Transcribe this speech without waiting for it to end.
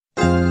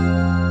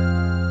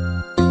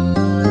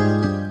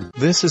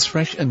This is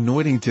Fresh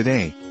Anointing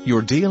Today,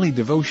 your daily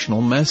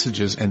devotional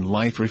messages and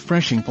life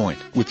refreshing point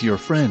with your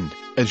friend,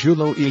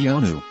 Ajulo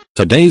Iyonu.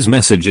 Today's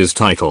message is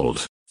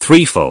titled,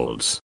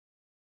 Threefolds.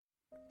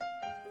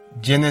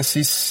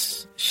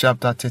 Genesis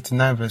chapter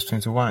 39 verse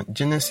 21.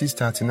 Genesis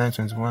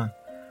 39:21.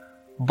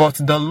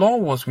 But the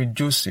Lord was with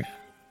Joseph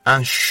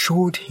and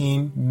showed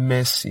him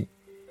mercy.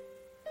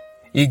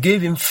 He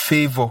gave him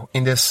favor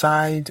in the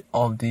sight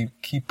of the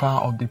keeper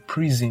of the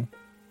prison.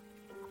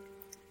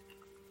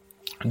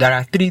 There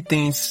are three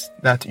things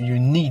that you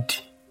need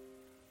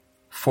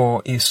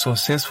for a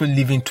successful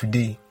living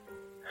today,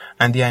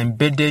 and they are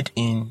embedded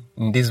in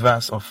this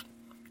verse of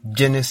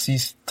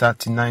Genesis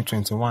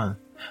 39:21.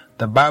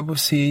 The Bible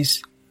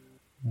says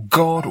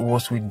God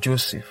was with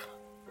Joseph.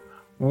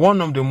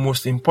 One of the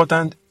most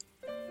important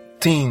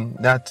things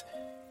that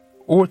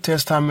Old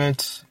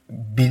Testament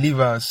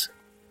believers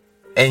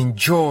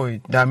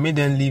enjoyed that made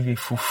them live a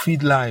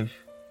fulfilled life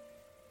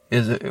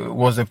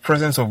was the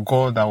presence of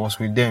God that was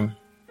with them.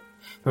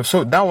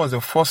 So that was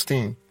the first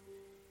thing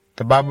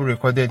the Bible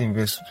recorded in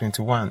verse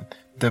 21.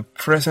 The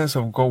presence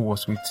of God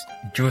was with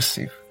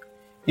Joseph.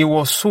 He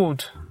was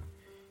sold.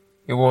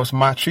 He was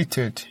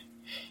maltreated.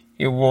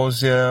 He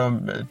was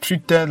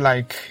treated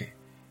like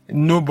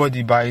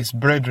nobody by his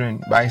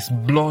brethren, by his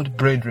blood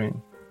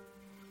brethren.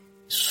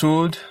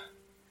 Sold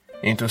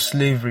into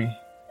slavery.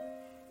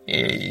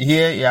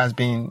 Here he has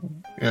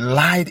been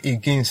lied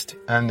against,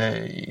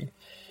 and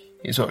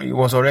he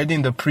was already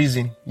in the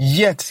prison.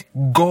 Yet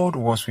God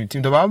was with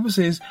him. The Bible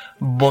says,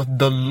 but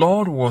the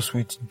Lord was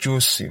with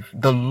Joseph.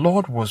 The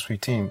Lord was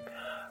with him.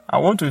 I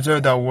want to tell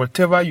you that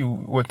whatever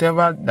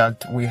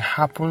that will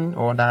happen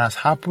or that has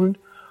happened,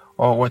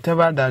 or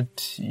whatever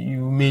that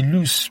you may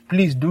lose,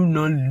 please do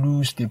not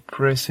lose the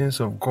presence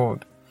of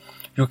God.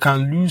 You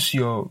can lose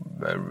your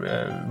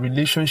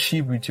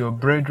relationship with your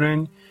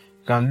brethren.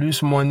 You can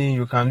lose money.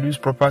 You can lose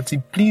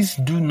property. Please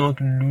do not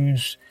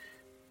lose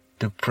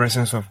the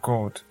presence of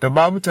God. The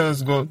Bible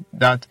tells God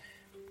that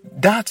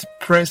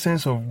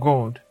presence of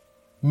God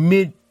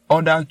made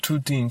other two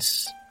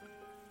things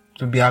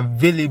to be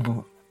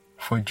available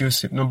for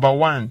Joseph. Number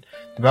one,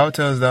 the Bible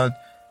tells that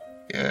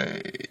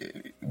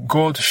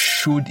God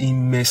showed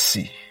him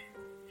mercy.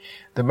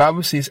 The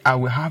Bible says, I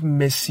will have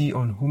mercy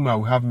on whom I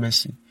will have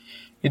mercy.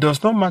 It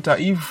does not matter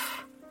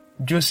if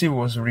Joseph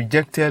was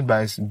rejected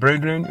by his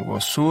brethren, he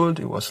was sold,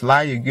 he was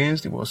lied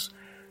against, he was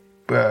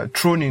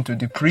thrown into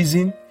the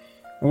prison.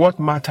 What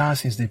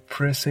matters is the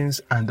presence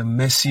and the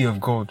mercy of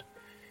God.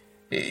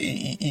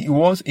 He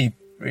was a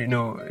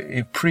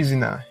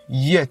prisoner,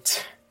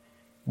 yet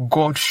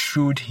God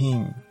showed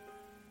him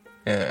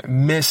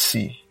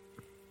mercy.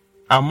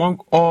 Among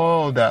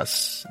all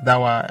others that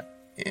were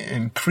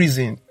in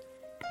prison,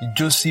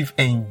 Joseph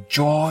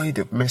enjoyed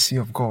the mercy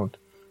of God.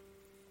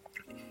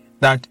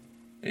 That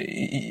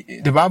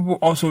the Bible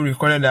also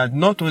recorded that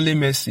not only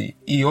mercy,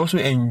 he also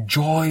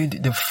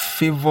enjoyed the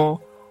favor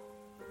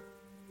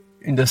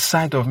in the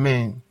sight of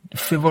men, the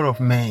favor of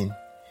men.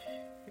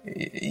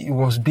 He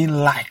was being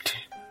liked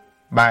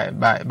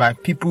by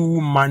people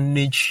who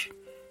manage,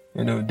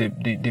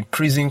 the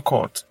prison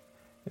court,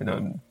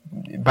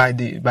 by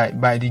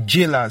the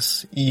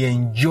jailers. He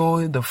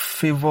enjoyed the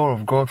favor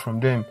of God from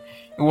them.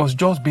 He was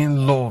just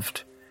being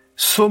loved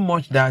so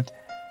much that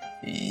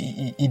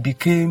he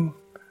became,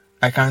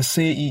 I can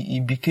say, he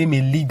became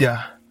a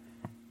leader.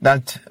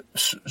 That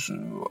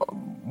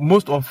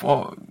most of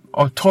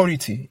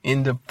authority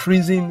in the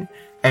prison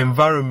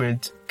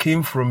environment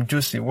came from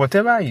Joseph.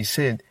 Whatever he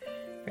said,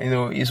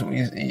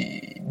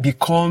 it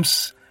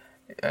becomes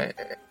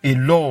a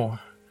law,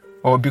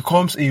 or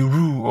becomes a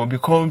rule, or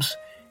becomes,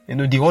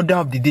 the order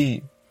of the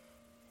day.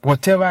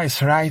 Whatever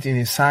is right in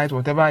his sight,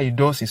 whatever he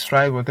does is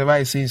right, whatever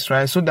he says is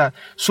right. So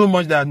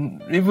much that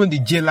even the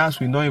jailers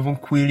will not even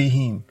query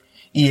him.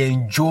 He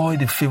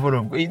enjoyed the favor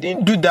of God. He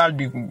didn't do that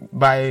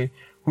by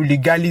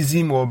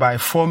legalism or by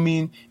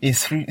forming a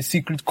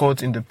secret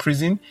court in the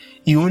prison.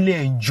 He only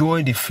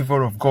enjoyed the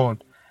favor of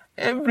God.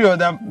 Every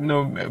other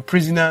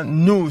prisoner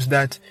knows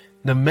that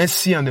the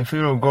mercy and the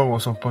favor of God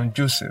was upon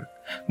Joseph.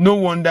 No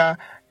wonder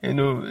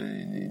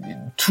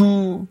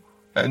two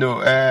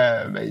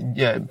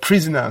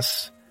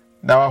prisoners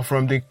that were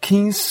from the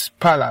king's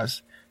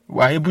palace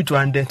were able to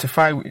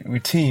identify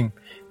with him,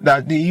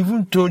 that they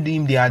even told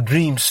him their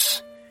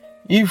dreams.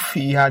 If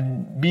he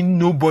had been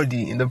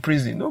nobody in the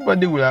prison,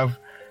 nobody would have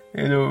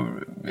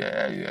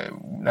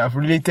have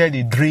related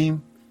a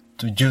dream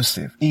to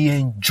Joseph. He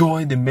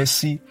enjoyed the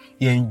mercy,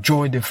 he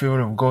enjoyed the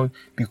favor of God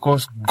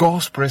because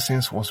God's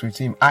presence was with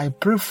him. I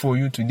pray for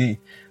you today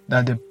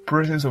that the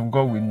presence of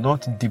God will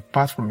not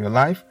depart from your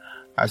life.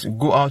 As you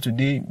go out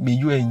today, may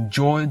you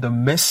enjoy the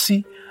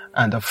mercy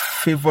and the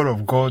favor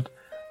of God,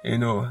 in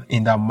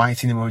the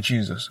mighty name of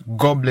Jesus.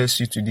 God bless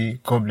you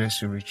today. God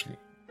bless you richly.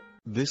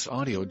 This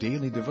audio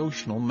daily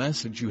devotional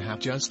message you have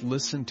just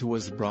listened to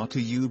was brought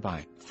to you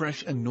by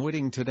Fresh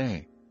Anointing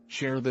Today.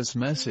 Share this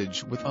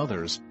message with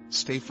others.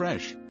 Stay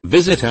fresh.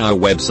 Visit our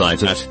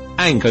website at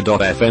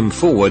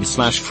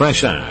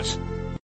anchor.fm/freshat.